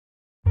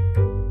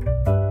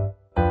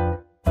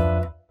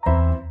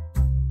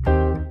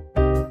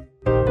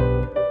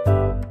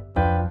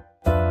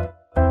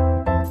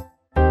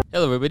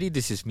Hello everybody,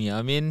 this is me,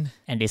 Amin.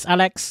 And this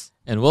Alex.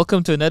 And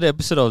welcome to another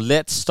episode of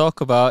Let's Talk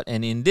About.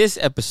 And in this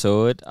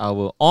episode,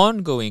 our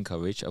ongoing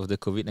coverage of the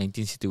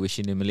COVID-19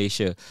 situation in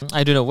Malaysia.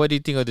 I don't know, what do you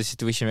think of the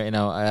situation right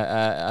now?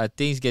 Are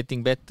things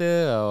getting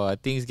better or are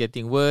things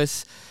getting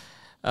worse?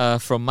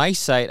 From my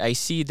side, I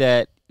see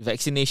that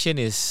vaccination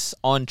is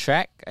on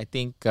track. I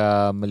think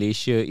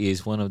Malaysia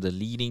is one of the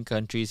leading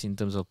countries in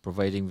terms of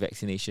providing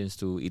vaccinations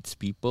to its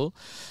people.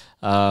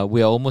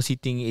 We are almost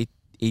hitting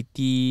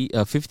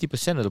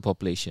 50% of the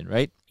population,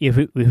 right? Yeah,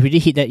 we really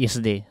hit that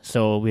yesterday.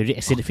 So we already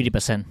exceeded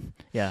 50%.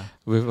 Yeah.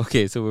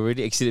 So we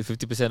already exceeded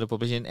 50% of the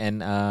population.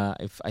 And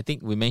if I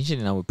think we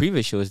mentioned in our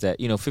previous shows that,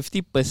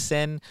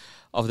 50%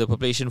 of the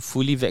population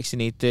fully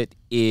vaccinated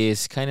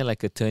is kind of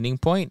like a turning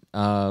point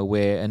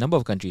where a number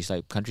of countries,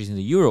 like countries in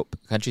Europe,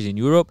 countries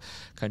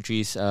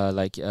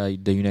like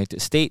the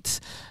United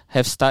States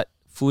have started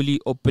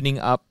fully opening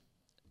up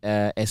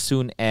as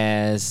soon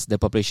as the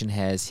population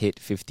has hit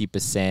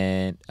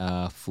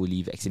 50%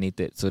 fully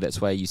vaccinated. So that's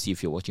why you see,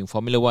 if you're watching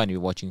Formula 1, you're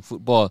watching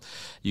football,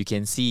 you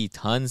can see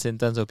tons and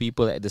tons of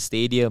people at the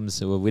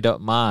stadiums without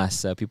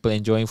masks, people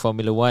enjoying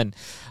Formula 1,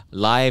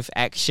 live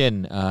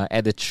action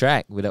at the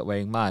track without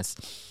wearing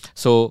masks.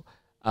 So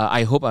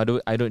I hope I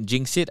don't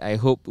jinx it. I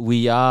hope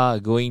we are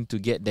going to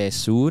get there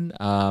soon.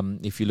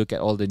 If you look at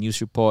all the news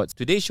reports,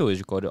 today's show is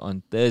recorded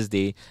on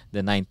Thursday,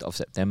 the 9th of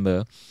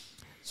September.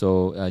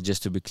 So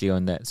just to be clear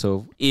on that.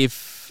 So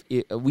if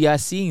we are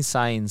seeing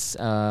signs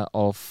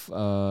of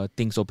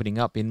things opening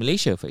up in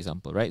Malaysia, for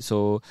example, right?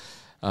 So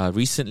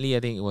recently, I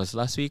think it was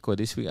last week or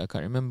this week, I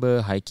can't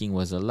remember, hiking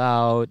was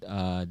allowed.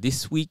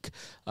 This week,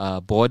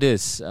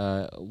 borders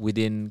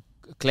within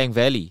Klang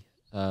Valley,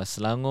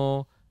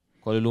 Selangor,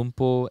 Kuala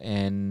Lumpur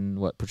and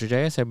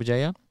Putrajaya,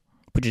 Cyberjaya?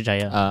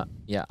 Putrajaya. Are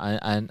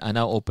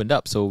now opened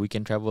up, so we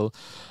can travel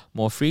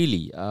more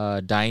freely.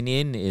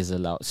 Dine-in is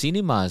allowed.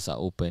 Cinemas are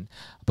open,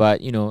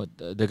 but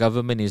the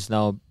government is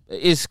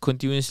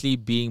continuously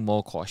being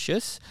more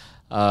cautious,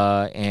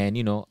 and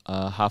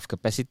half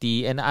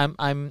capacity. And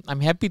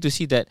I'm happy to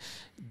see that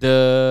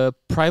the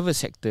private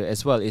sector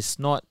as well is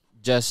not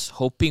just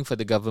hoping for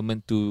the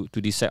government to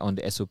decide on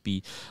the SOP.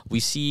 We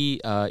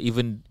see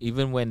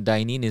even when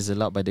dine-in is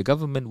allowed by the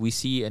government, we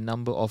see a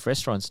number of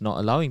restaurants not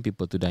allowing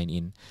people to dine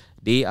in.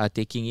 They are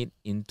taking it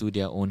into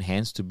their own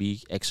hands to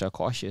be extra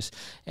cautious,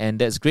 and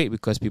that's great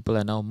because people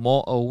are now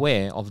more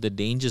aware of the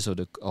dangers of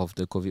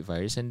the COVID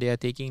virus, and they are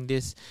taking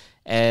this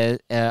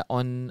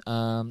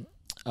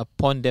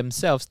upon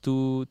themselves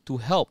to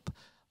help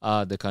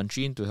the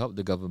country and to help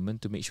the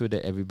government to make sure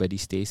that everybody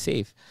stays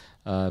safe.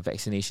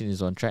 Vaccination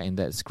is on track, and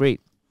that's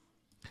great.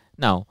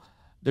 Now,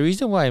 the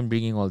reason why I'm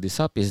bringing all this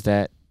up is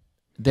that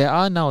there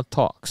are now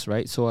talks,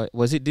 right? So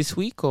was it this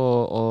week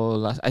or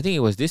last? I think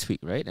it was this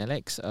week, right,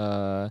 Alex?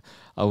 Our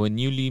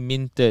newly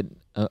minted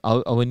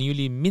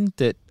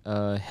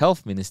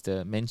health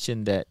minister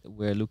mentioned that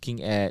we're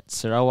looking at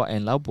Sarawak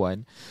and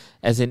Labuan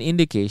as an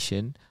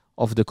indication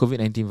of the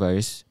COVID-19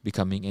 virus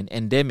becoming an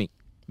endemic.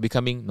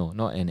 Becoming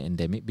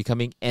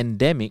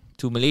endemic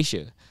to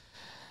Malaysia.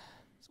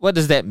 What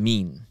does that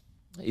mean?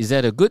 Is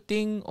that a good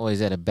thing or is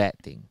that a bad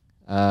thing?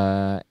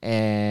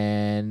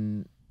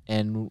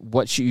 And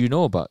what should you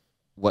know about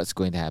what's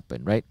going to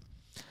happen, right?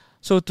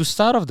 So to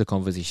start off the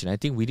conversation, I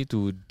think we need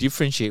to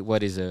differentiate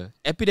what is a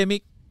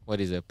epidemic, what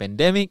is a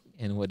pandemic,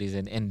 and what is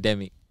an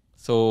endemic.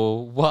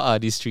 So what are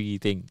these three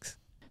things?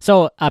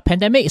 So a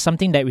pandemic is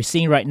something that we're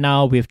seeing right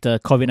now with the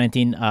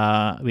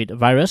COVID-19 with the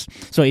virus.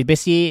 So it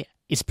basically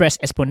spreads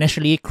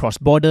exponentially across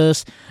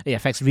borders. It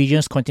affects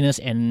regions, continents,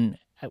 and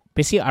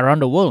basically around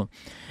the world.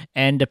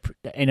 And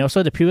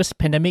also the previous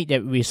pandemic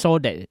that we saw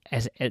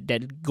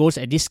that goes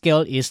at this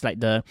scale is like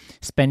the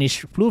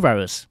Spanish flu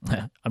virus.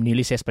 I'm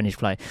nearly saying Spanish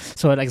fly.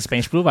 So like the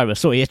Spanish flu virus.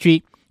 So it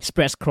actually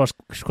spreads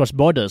cross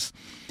borders.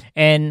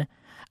 And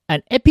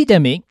an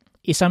epidemic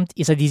is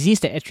a disease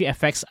that actually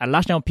affects a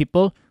large number of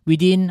people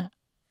within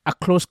a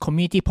close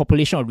community,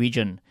 population, or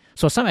region.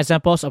 So some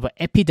examples of an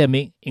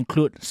epidemic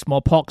include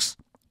smallpox,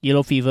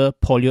 yellow fever,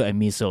 polio, and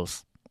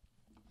measles.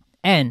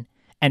 And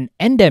an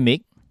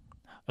endemic,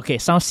 okay,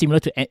 sounds similar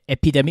to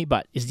epidemic,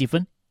 but it's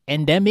different.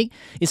 Endemic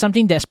is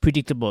something that's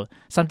predictable,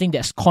 something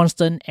that's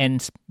constant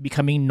and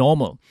becoming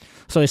normal.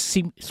 So it's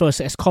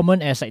as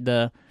common as like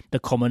the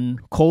common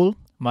cold,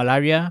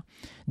 malaria,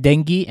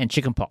 dengue, and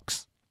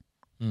chickenpox.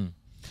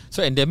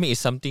 So endemic is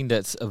something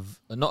that's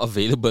not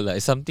available.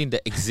 It's something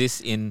that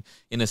exists in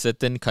a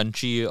certain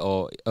country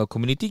or a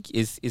community.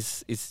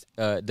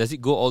 Does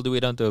it go all the way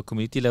down to a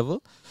community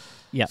level?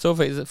 Yeah. So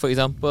for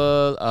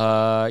example,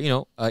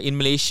 in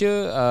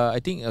Malaysia,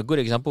 I think a good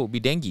example would be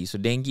dengue. So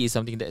dengue is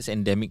something that's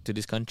endemic to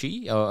this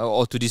country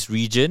or to this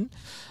region,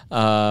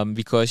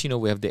 because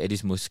we have the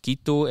Aedes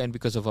mosquito, and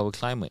because of our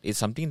climate, it's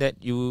something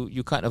that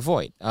you can't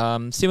avoid.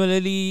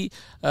 Similarly,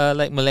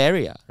 like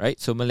malaria, right?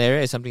 So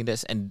malaria is something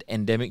that's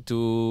endemic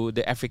to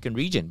the African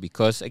region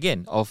because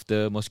again of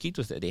the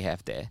mosquitoes that they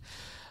have there,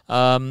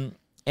 and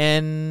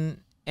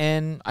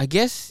I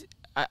guess.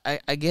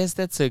 I guess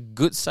that's a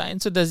good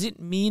sign. So does it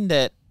mean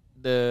that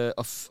the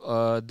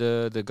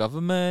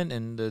government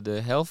and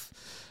the health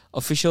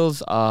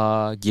officials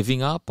are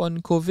giving up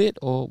on COVID,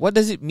 or what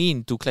does it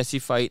mean to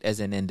classify it as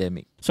an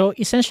endemic? So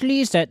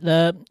essentially, is that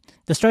the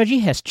strategy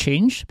has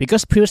changed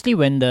because previously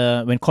when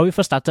COVID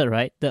first started,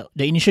 right, the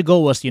initial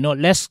goal was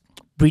let's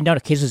bring down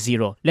the cases to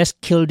zero, let's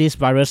kill this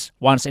virus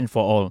once and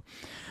for all.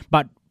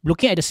 But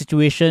looking at the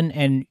situation,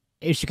 and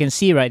as you can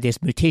see, right,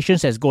 there's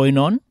mutations that's going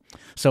on.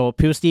 So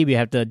previously we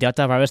have the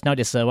Delta virus. Now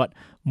there's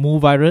Mu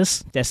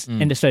virus.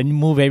 And there's a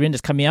Mu variant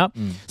that's coming up.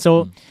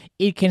 So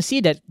you can see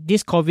that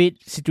this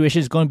COVID situation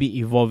is going to be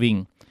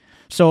evolving.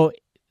 So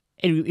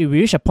we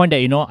reach a point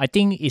that I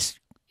think it's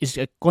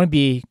going to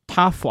be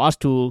tough for us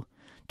to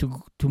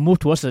move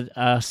towards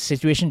a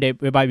situation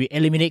whereby we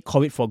eliminate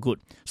COVID for good.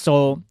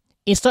 So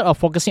instead of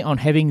focusing on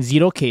having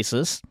zero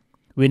cases,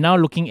 we're now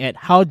looking at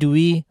how do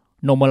we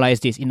normalize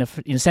this in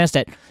the sense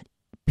that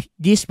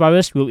this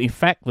virus will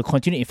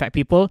continue to infect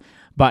people,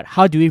 but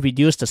how do we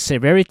reduce the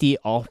severity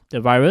of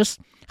the virus?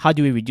 How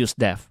do we reduce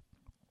death?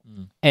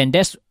 And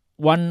that's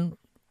one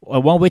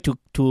way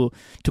to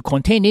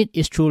contain it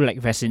is through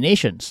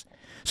vaccinations.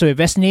 So with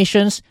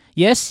vaccinations,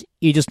 yes,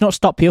 it does not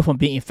stop people from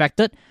being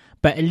infected,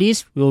 but at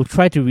least we'll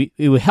try to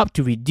it will help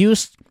to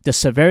reduce the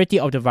severity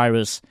of the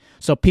virus.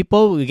 So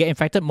people will get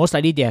infected, most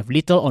likely they have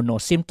little or no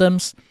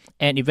symptoms,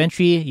 and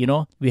eventually,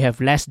 we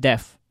have less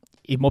death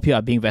if more people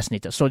are being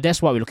vaccinated. So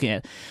that's what we're looking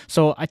at.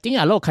 So I think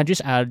a lot of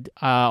countries are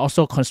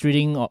also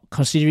considering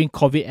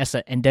COVID as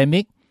an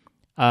endemic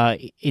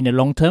in the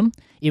long term.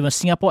 Even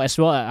Singapore as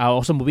well are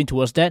also moving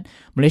towards that.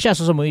 Malaysia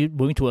is also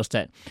moving towards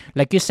that.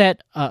 Like you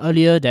said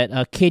earlier, that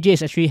KJ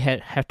is actually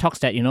have talks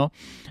that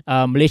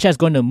Malaysia is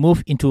going to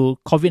move into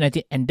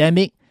COVID-19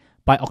 endemic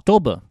by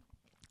October.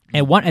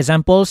 And one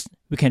examples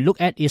we can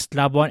look at is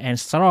Labuan and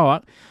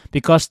Sarawak,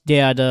 because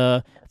they are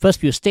the first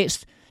few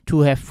states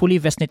to have fully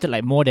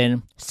vaccinated more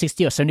than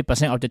 60 or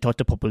 70% of the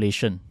total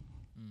population.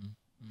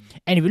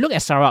 And if you look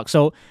at Sarawak,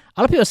 so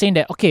a lot of people are saying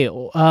that, okay,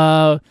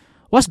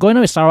 what's going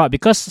on with Sarawak?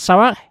 Because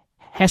Sarawak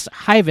has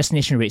high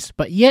vaccination rates,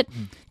 but yet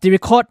they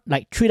record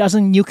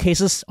 3,000 new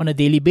cases on a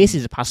daily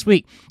basis the past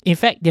week. In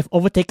fact, they've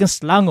overtaken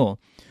Selangor.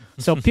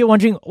 So people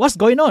wondering, what's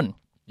going on?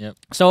 Yep.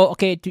 So,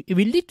 okay,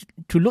 we need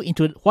to look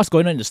into what's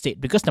going on in the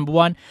state, because number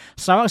one,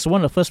 Sarawak is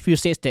one of the first few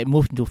states that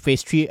moved into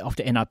phase 3 of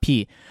the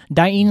NRP.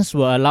 Dine-ins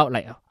were allowed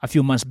a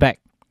few months back.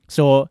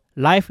 So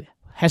life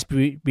has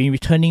been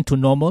returning to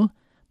normal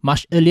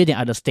much earlier than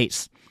other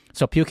states.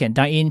 So people can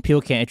dine in,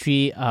 people can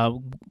actually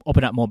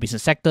open up more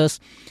business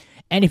sectors.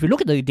 And if you look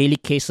at the daily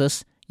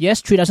cases,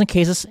 yes, 3,000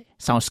 cases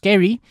sounds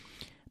scary,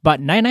 but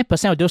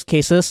 99% of those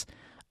cases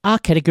are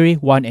category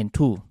 1 and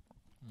 2.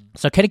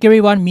 So category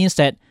 1 means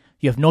that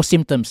you have no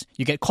symptoms.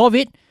 You get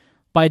COVID,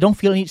 but you don't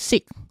feel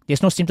sick.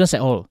 There's no symptoms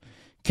at all.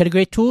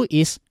 Category 2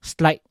 is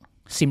slight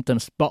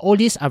symptoms, but all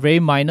these are very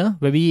minor,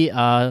 very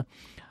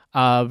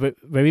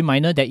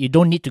minor, that you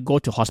don't need to go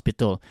to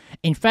hospital.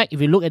 In fact,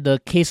 if you look at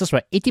the cases,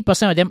 right,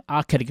 80% of them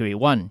are category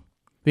 1,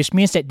 which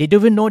means that they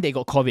don't even know they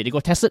got COVID. They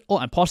got tested,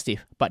 I'm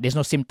positive, but there's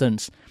no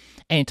symptoms.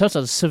 And in terms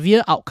of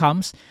severe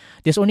outcomes,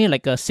 there's only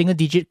a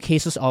single-digit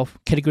cases of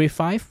category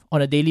 5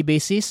 on a daily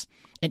basis,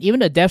 and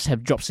even the deaths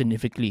have dropped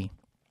significantly.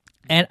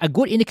 And a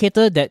good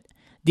indicator that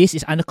this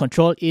is under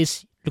control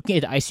is looking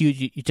at the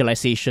ICU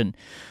utilization.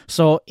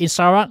 So in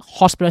Sarawak,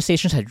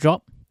 hospitalizations have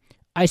dropped,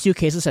 ICU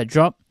cases have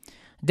dropped,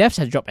 deaths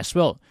have dropped as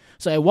well.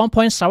 So at one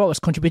point, Sarawak was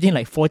contributing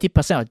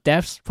 40% of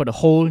deaths for the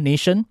whole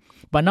nation,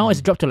 but now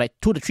it's dropped to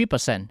 2 to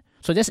 3%.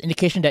 So that's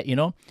indication that,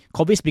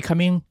 COVID is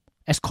becoming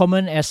as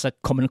common as a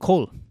common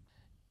cold.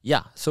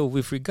 Yeah, so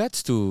with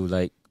regards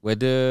to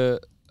whether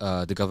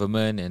the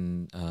government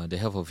and the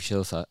health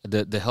officials,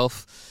 the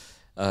health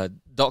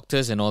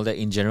doctors and all that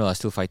in general are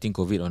still fighting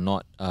COVID or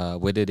not,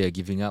 whether they're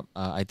giving up,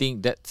 I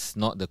think that's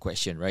not the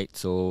question, right?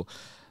 So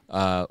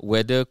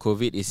whether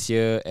COVID is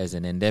here as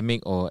an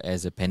endemic or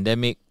as a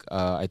pandemic,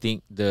 I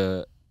think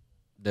the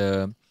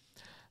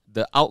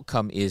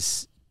outcome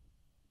is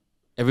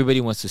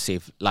everybody wants to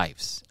save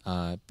lives.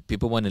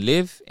 People want to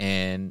live,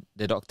 and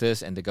the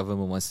doctors and the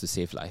government wants to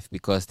save life,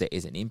 because there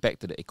is an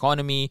impact to the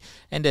economy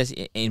and there's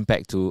an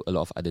impact to a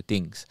lot of other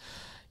things.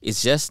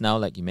 It's just now,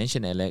 like you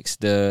mentioned, Alex,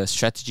 the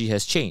strategy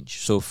has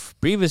changed. So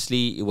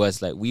previously, it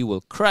was we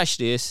will crush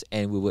this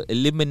and we will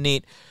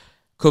eliminate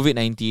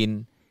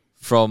COVID-19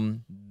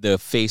 from the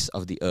face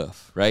of the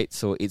earth, right?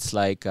 So it's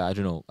I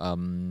don't know.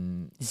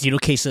 Zero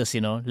cases,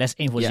 Let's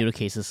aim for zero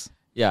cases.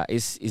 Yeah,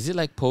 is it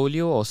like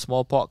polio or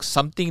smallpox?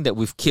 Something that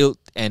we've killed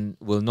and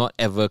will not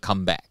ever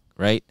come back,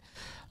 right?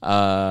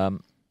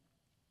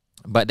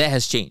 But that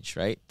has changed,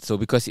 right? So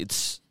because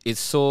it's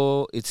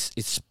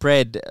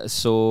spread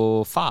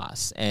so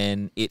fast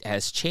and it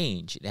has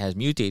changed, it has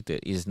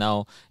mutated, it is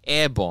now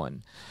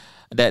airborne,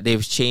 that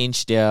they've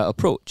changed their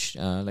approach,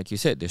 like you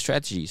said, their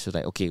strategy. So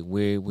okay,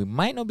 we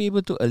might not be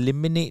able to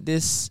eliminate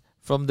this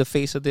from the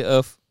face of the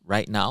earth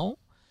right now,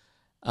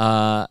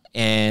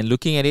 and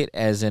looking at it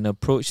as an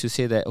approach to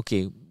say that,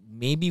 okay,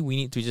 maybe we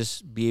need to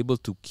just be able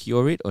to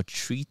cure it or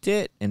treat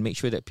it and make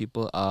sure that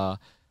people are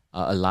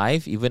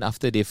alive even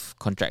after they've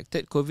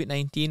contracted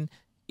COVID-19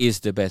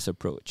 is the best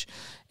approach.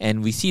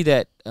 And we see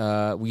that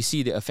we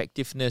see the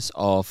effectiveness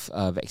of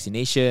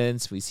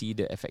vaccinations. We see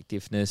the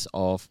effectiveness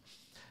of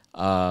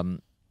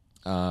all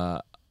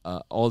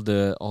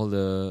the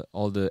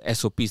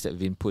SOPs that have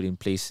been put in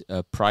place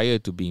prior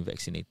to being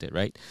vaccinated,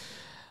 right?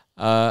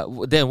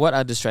 Then what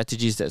are the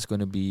strategies that's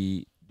going to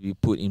be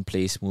put in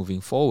place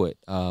moving forward?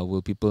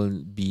 Will people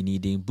be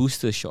needing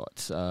booster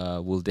shots?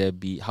 Will there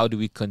be? How do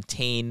we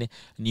contain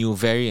new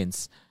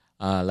variants?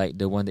 Like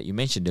the one that you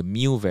mentioned, the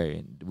Mu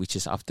variant, which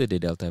is after the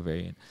Delta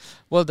variant.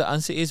 Well, the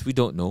answer is we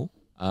don't know.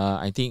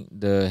 I think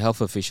the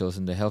health officials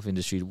in the health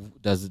industry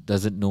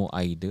doesn't know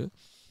either.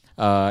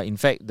 In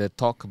fact, the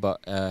talk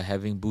about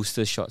having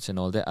booster shots and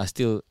all that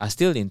are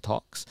still in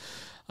talks.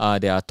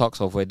 There are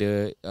talks of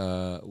whether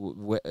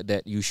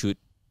that you should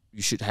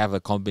have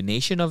a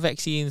combination of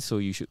vaccines. So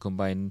you should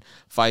combine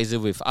Pfizer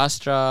with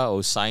Astra,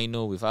 or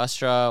Sino with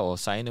Astra, or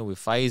Sino with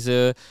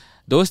Pfizer.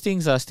 Those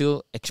things are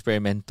still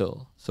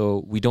experimental,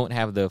 so we don't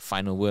have the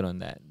final word on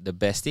that. The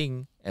best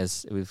thing,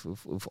 as we've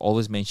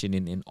always mentioned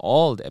in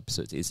all the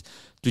episodes, is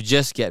to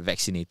just get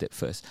vaccinated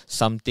first.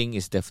 Something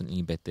is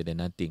definitely better than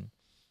nothing.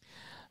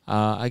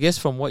 I guess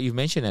from what you've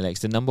mentioned, Alex,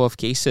 the number of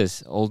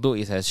cases, although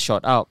it has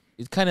shot up,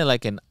 it's kind of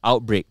like an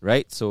outbreak,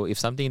 right? So if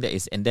something that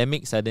is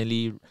endemic,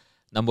 suddenly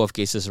number of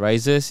cases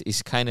rises,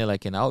 is kind of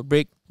like an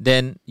outbreak.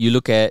 Then you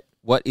look at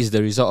what is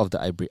the result of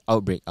the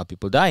outbreak. Are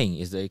people dying?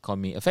 Is the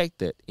economy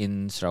affected?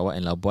 In Sarawak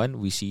and Labuan,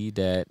 we see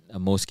that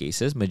most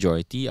cases,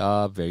 majority,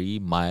 are very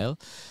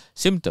mild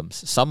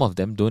symptoms. Some of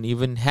them don't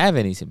even have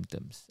any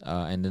symptoms.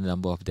 And the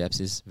number of deaths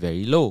is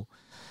very low.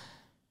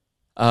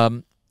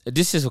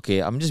 This is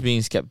okay. I'm just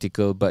being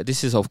skeptical, but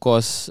this is, of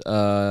course,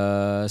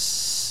 Labuan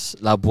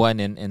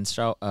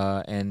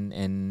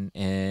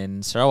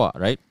and Sarawak,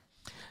 right?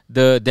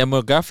 The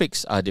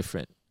demographics are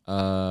different.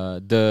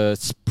 The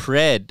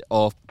spread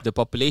of the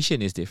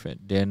population is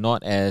different. They're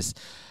not as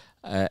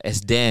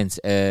dense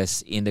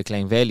as in the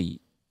Klang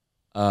Valley.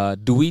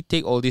 Do we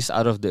take all this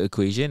out of the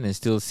equation and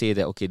still say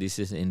that, okay, this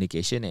is an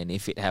indication, and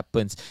if it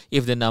happens,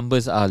 if the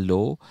numbers are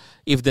low,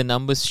 if the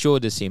numbers show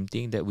the same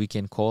thing, that we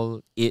can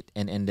call it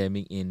an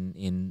endemic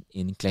in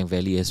Klang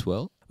Valley as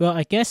well? Well,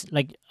 I guess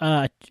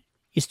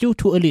it's still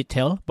too early to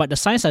tell, but the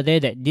signs are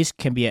there that this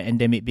can be an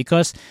endemic,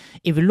 because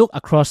if you look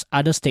across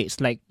other states,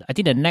 like I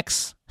think the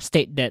next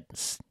state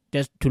that's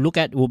to look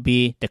at will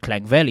be the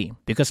Klang Valley,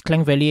 because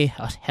Klang Valley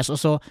has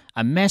also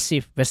a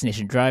massive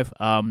vaccination drive.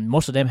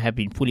 Most of them have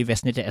been fully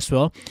vaccinated as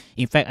well.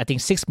 In fact, I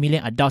think 6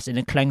 million adults in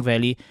the Klang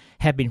Valley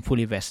have been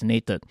fully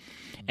vaccinated.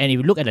 And if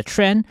you look at the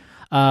trend,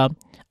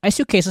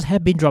 ICU cases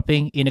have been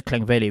dropping in the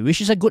Klang Valley,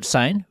 which is a good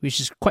sign, which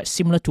is quite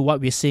similar to what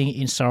we're seeing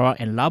in Sarawak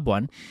and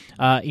Labuan.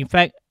 In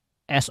fact,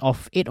 as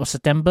of 8th of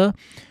September,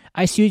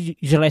 ICU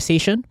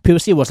utilization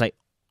previously was like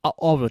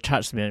all the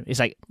charts, man. It's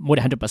like more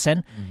than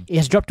 100%. It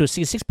has dropped to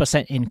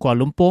 66% in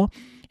Kuala Lumpur,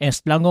 and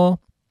Selangor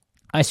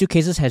ICU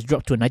cases has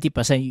dropped to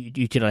 90%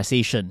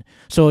 utilization.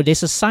 So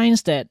there's a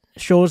signs that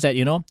shows that,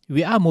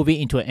 we are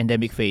moving into an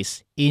endemic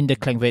phase in the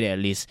Klang Valley at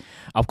least.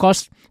 Of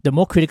course, the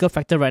more critical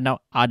factor right now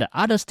are the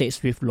other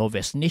states with low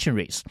vaccination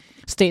rates.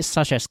 States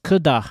such as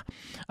Kedah,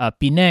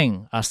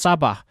 Penang,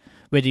 Sabah,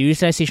 where the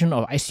utilization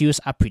of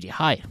ICUs are pretty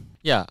high.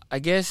 Yeah, I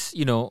guess,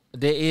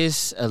 there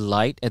is a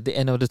light at the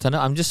end of the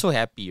tunnel. I'm just so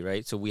happy,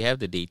 right? So we have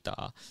the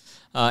data.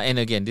 And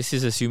again, this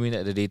is assuming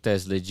that the data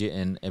is legit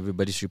and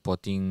everybody's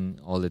reporting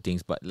all the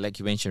things. But like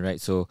you mentioned,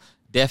 right? So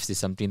deaths is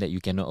something that you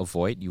cannot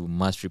avoid. You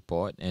must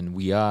report. And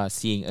we are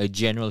seeing a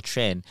general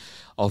trend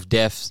of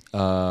deaths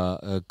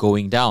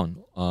going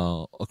down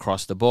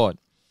across the board.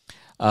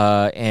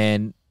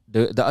 And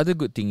the other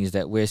good thing is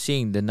that we're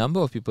seeing the number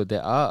of people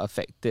that are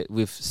affected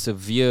with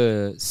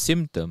severe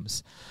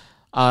symptoms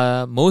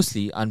are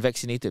mostly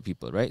unvaccinated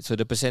people, right? So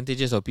the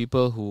percentages of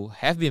people who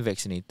have been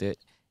vaccinated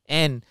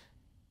and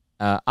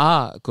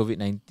are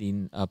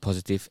COVID-19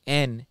 positive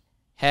and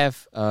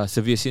have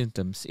severe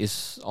symptoms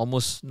is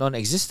almost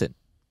non-existent.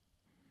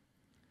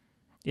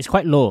 It's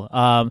quite low.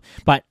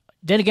 But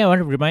then again, I want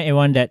to remind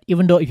everyone that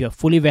even though if you're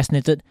fully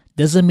vaccinated,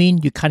 doesn't mean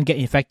you can't get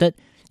infected.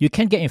 You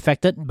can get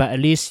infected, but at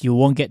least you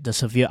won't get the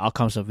severe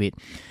outcomes of it.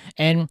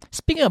 And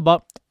speaking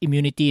about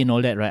immunity and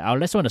all that, right? I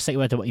just want to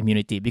segue about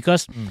immunity,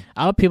 because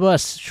our people are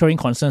showing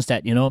concerns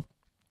that,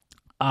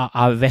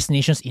 are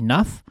vaccinations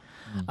enough?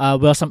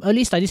 Well, some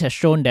early studies have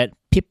shown that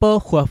people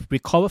who have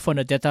recovered from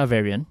the Delta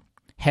variant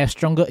have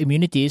stronger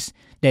immunities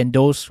than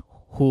those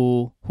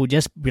who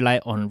just rely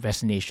on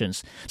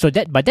vaccinations.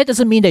 But that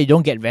doesn't mean that you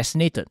don't get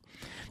vaccinated,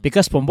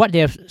 because from what they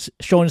have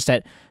shown is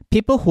that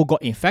people who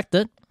got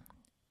infected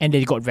and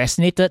they got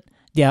vaccinated,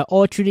 they are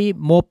actually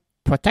more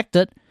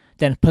protected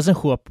than a person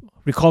who are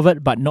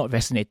recovered but not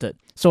vaccinated.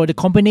 So the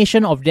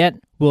combination of that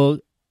will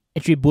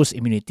actually boost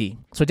immunity.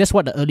 So that's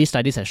what the early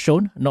studies have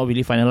shown, not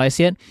really finalized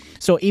yet.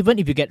 So even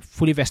if you get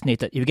fully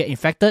vaccinated, if you get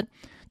infected,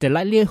 the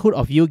likelihood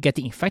of you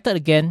getting infected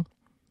again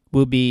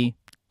will be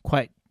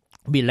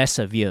less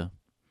severe.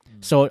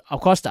 So of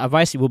course the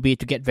advice will be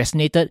to get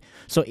vaccinated.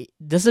 So it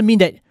doesn't mean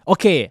that,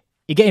 okay,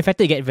 you get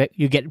infected,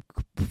 you get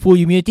full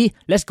immunity,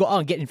 let's go out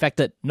and get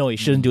infected. No, you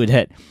shouldn't do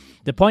that.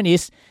 The point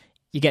is,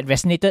 you get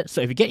vaccinated.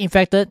 So if you get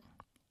infected,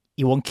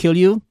 it won't kill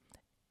you,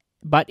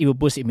 but it will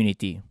boost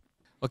immunity.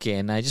 Okay,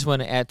 and I just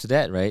want to add to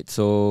that, right?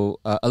 So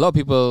a lot of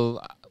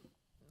people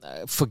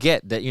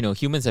forget that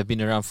humans have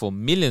been around for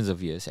millions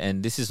of years,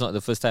 and this is not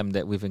the first time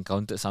that we've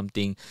encountered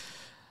something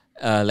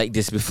like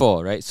this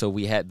before, right? So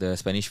we had the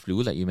Spanish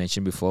flu, like you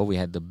mentioned before. We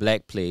had the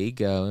Black Plague.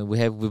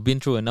 We've been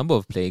through a number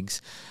of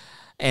plagues,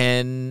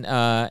 and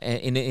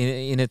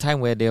in a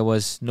time where there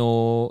was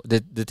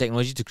the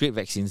technology to create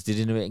vaccines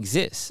didn't even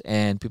exist,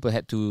 and people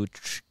had to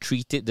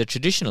treat it the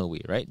traditional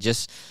way, right?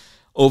 Just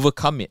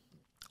overcome it,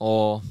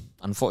 or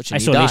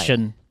unfortunately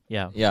isolation.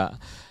 Die. Yeah.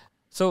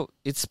 So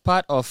it's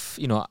part of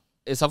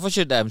it's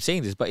unfortunate that I'm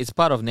saying this, but it's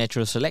part of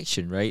natural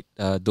selection, right?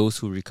 Those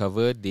who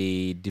recover,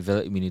 they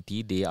develop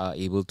immunity. They are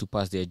able to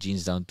pass their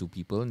genes down to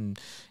people, and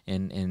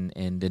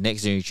the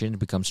next generation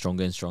becomes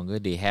stronger and stronger.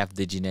 They have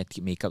the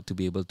genetic makeup to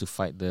be able to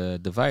fight the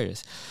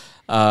virus.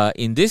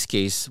 In this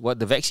case, what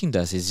the vaccine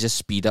does is just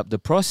speed up the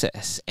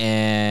process,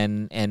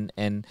 and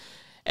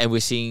we're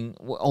seeing,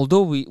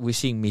 although we're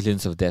seeing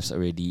millions of deaths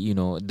already,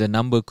 the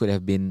number could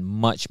have been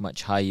much,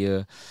 much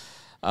higher.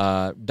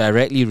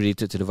 Directly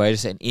related to the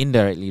virus and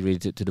indirectly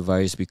related to the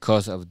virus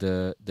because of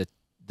the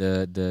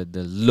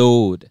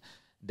load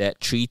that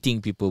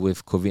treating people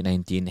with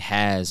COVID-19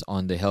 has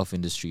on the health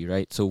industry,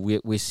 right? So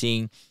we're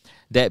seeing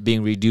that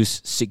being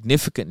reduced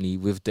significantly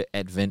with the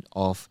advent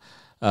of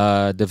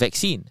the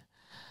vaccine.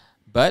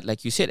 But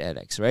like you said,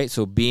 Alex, right?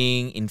 So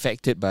being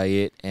infected by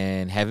it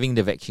and having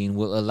the vaccine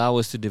will allow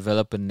us to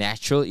develop a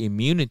natural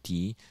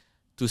immunity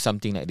to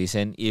something like this.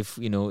 And if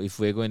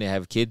we're going to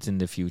have kids in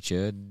the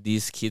future,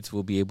 these kids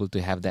will be able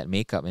to have that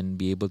makeup and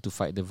be able to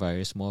fight the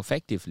virus more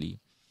effectively.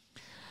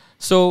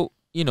 So,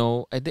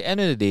 at the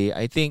end of the day,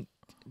 I think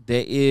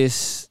there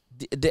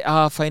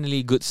are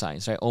finally good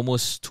signs, right?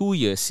 Almost 2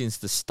 years since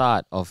the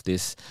start of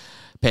this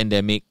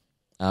pandemic,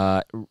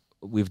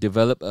 we've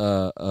developed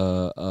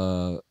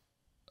a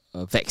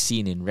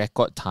vaccine in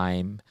record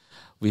time.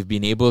 We've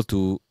been able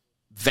to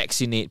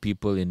vaccinate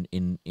people in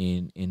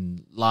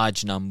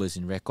large numbers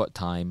in record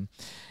time,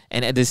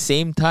 and at the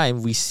same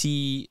time we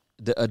see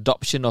the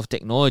adoption of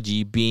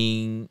technology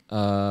being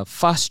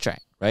fast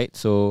tracked, right?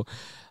 So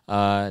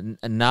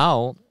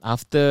now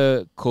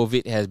after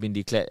COVID has been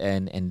declared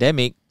an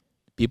endemic,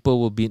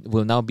 people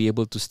will now be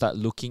able to start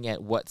looking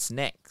at what's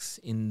next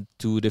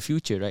into the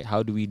future, right?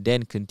 How do we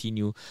then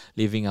continue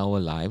living our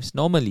lives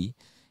normally?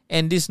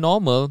 And this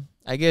normal,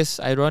 I guess,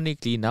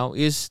 ironically now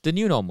is the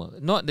new normal.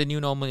 Not the new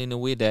normal in a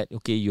way that,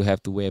 okay, you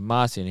have to wear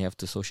masks and you have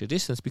to social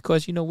distance,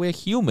 because, we're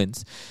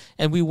humans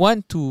and we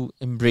want to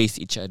embrace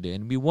each other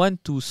and we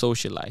want to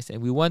socialize,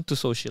 and we want to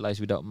socialize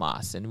without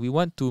masks, and we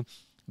want to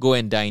go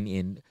and dine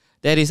in.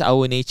 That is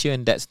our nature,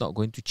 and that's not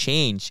going to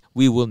change.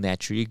 We will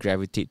naturally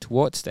gravitate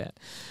towards that.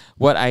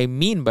 What I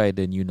mean by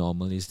the new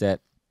normal is that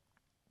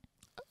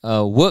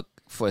work,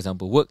 for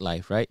example, work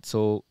life, right?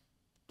 So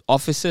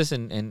offices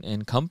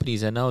and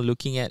companies are now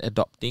looking at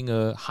adopting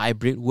a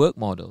hybrid work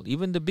model.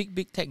 Even the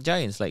big tech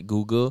giants like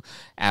Google,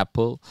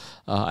 Apple,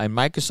 and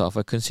Microsoft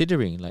are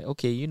considering, like,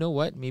 okay, you know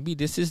what? Maybe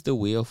this is the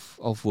way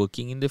of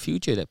working in the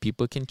future, that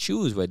people can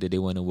choose whether they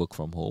want to work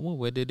from home or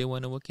whether they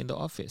want to work in the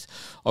office.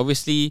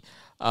 Obviously,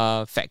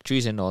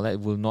 factories and all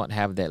that will not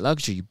have that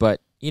luxury.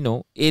 But,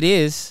 it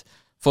is,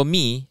 for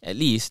me, at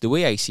least, the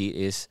way I see it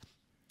is,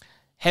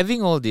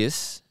 having all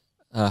this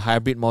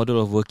hybrid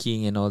model of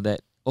working and all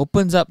that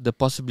opens up the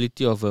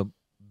possibility of a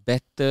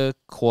better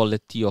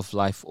quality of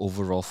life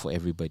overall for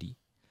everybody.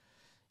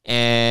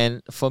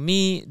 And for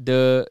me,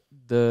 the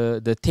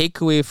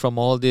takeaway from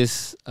all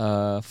this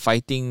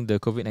fighting the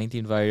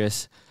COVID-19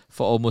 virus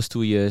for almost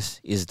 2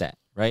 years is that,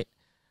 right?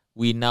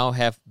 We now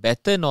have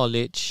better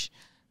knowledge,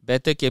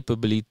 better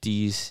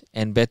capabilities,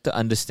 and better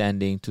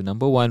understanding to,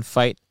 number one,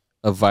 fight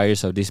a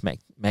virus of this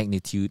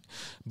magnitude,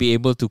 be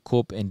able to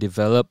cope and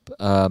develop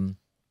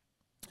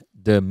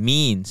the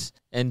means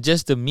and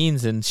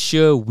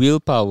sheer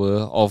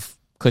willpower of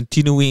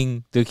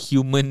continuing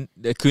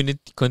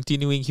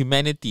continuing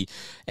humanity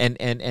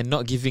and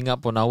not giving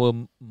up on our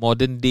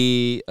modern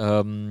day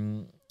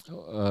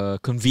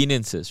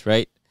conveniences,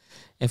 right?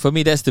 And for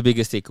me, that's the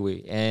biggest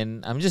takeaway.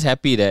 And I'm just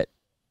happy that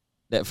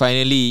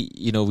finally,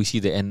 we see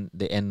the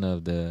end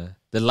of the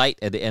light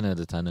at the end of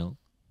the tunnel.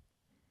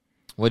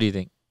 What do you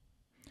think?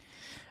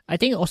 I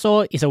think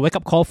also it's a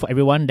wake-up call for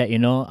everyone that,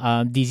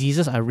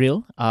 diseases are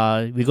real.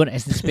 We're going to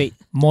anticipate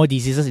more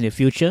diseases in the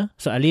future.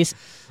 So at least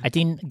I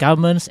think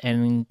governments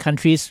and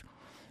countries,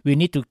 we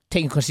need to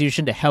take into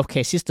consideration the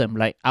healthcare system.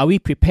 Like, are we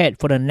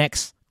prepared for the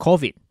next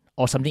COVID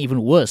or something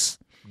even worse?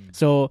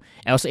 So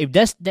also, if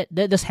that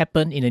does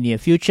happen in the near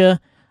future,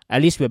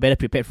 at least we're better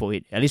prepared for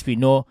it. At least we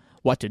know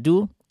what to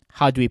do.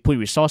 How do we put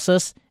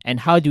resources, and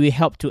how do we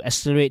help to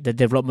accelerate the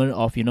development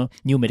of,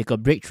 new medical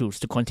breakthroughs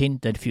to contain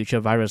the future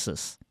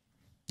viruses?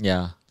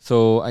 Yeah.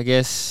 So I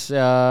guess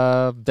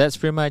that's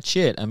pretty much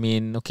it. I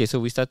mean, okay, so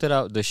we started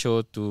out the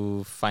show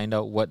to find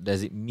out what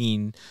does it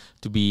mean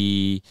to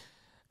be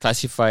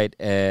classified,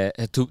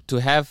 to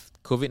have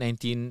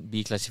COVID-19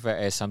 be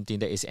classified as something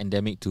that is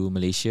endemic to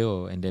Malaysia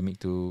or endemic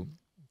to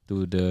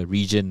the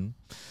region.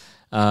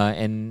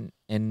 And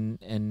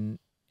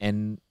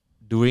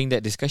during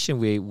that discussion,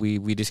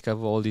 we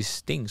discover all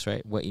these things,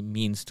 right? What it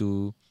means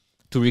to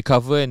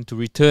recover and to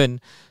return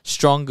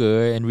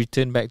stronger and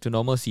return back to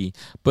normalcy.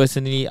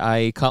 Personally,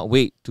 I can't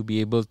wait to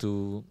be able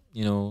to,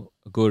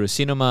 go to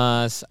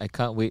cinemas. I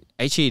can't wait.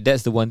 Actually,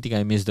 that's the one thing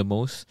I miss the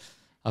most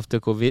after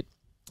COVID.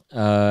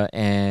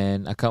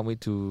 And I can't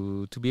wait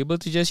to be able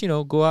to just,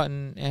 go out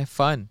and have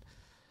fun.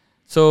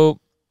 So,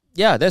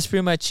 yeah, that's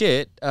pretty much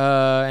it.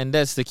 And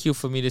that's the cue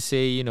for me to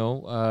say,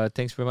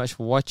 thanks very much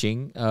for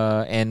watching.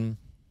 And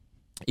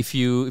if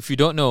you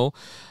don't know,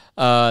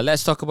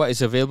 Let's Talk About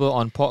is available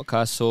on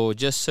podcast. So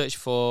just search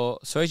for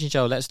Sorry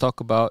Chin Let's Talk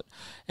About,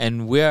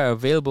 and we are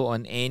available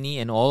on any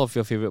and all of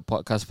your favorite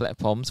podcast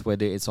platforms,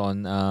 whether it's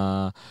on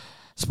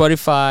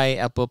Spotify,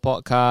 Apple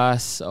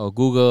Podcasts, or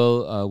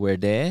Google. We're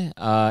there.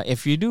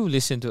 If you do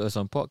listen to us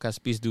on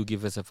podcast, please do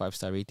give us a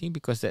 5-star rating,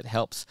 because that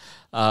helps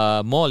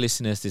more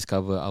listeners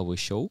discover our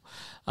show.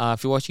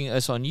 If you're watching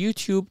us on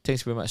YouTube,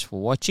 thanks very much for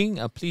watching.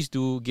 Please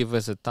do give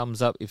us a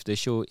thumbs up if the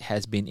show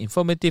has been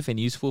informative and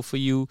useful for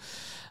you.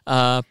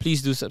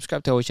 Please do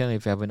subscribe to our channel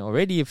if you haven't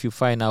already, if you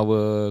find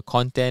our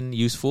content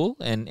useful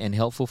and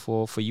helpful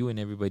for you and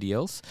everybody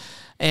else.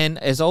 And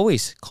as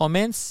always,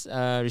 comments,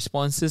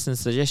 responses, and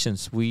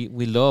suggestions. We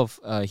love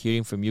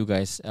hearing from you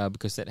guys,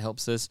 because that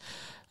helps us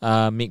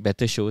make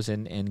better shows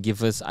and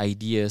give us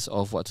ideas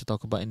of what to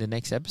talk about in the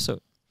next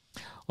episode.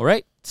 All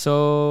right.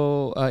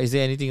 So is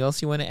there anything else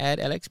you want to add,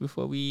 Alex,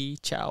 before we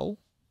ciao?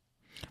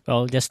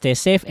 Well, just stay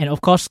safe, and of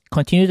course,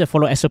 continue to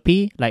follow SOP,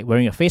 like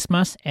wearing your face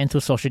mask and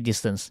to social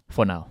distance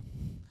for now.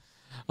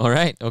 All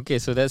right. Okay,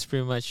 so that's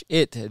pretty much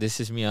it. This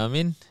is me,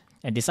 Amin.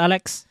 And this is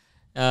Alex.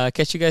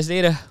 Catch you guys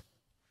later.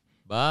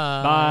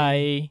 Bye.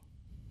 Bye.